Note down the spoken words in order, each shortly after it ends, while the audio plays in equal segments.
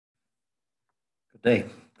Day.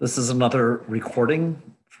 This is another recording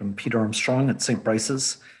from Peter Armstrong at St.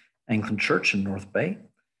 Bryce's Anglican Church in North Bay.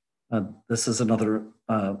 This is another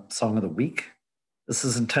Song of the Week. This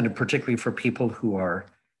is intended particularly for people who are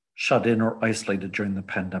shut in or isolated during the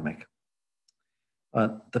pandemic.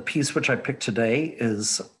 The piece which I picked today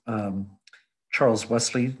is Charles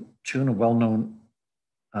Wesley tune, a well-known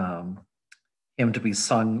hymn to be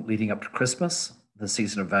sung leading up to Christmas, the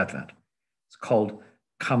season of Advent. It's called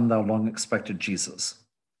Come Thou Long Expected Jesus.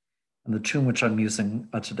 And the tune which I'm using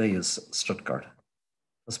today is Stuttgart.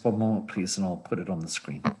 Just one moment, please, and I'll put it on the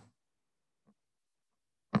screen. A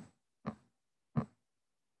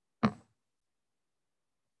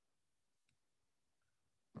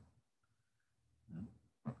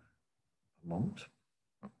moment.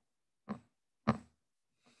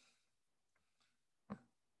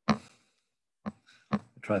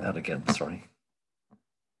 Try that again, sorry.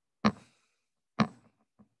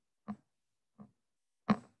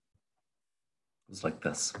 It's like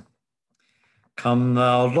this. Come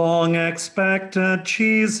thou long expected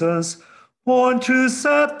Jesus, born to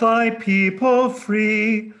set thy people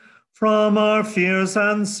free. From our fears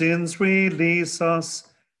and sins release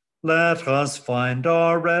us. Let us find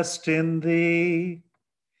our rest in thee.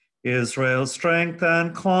 Israel's strength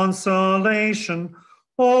and consolation,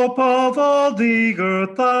 hope of all the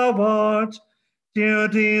earth thou art, dear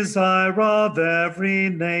desire of every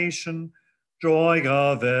nation, joy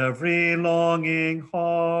of every longing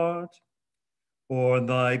heart. For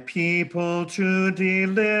thy people to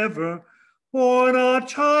deliver, born a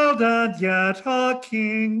child and yet a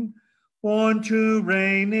king, born to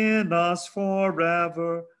reign in us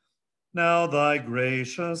forever, now thy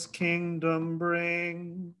gracious kingdom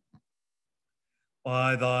bring.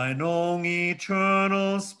 By thine own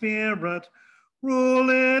eternal Spirit,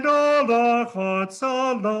 rule in all our hearts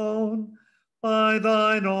alone. By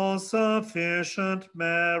thine all-sufficient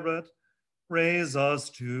merit, raise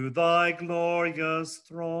us to thy glorious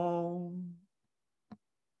throne.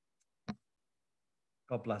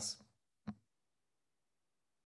 God bless.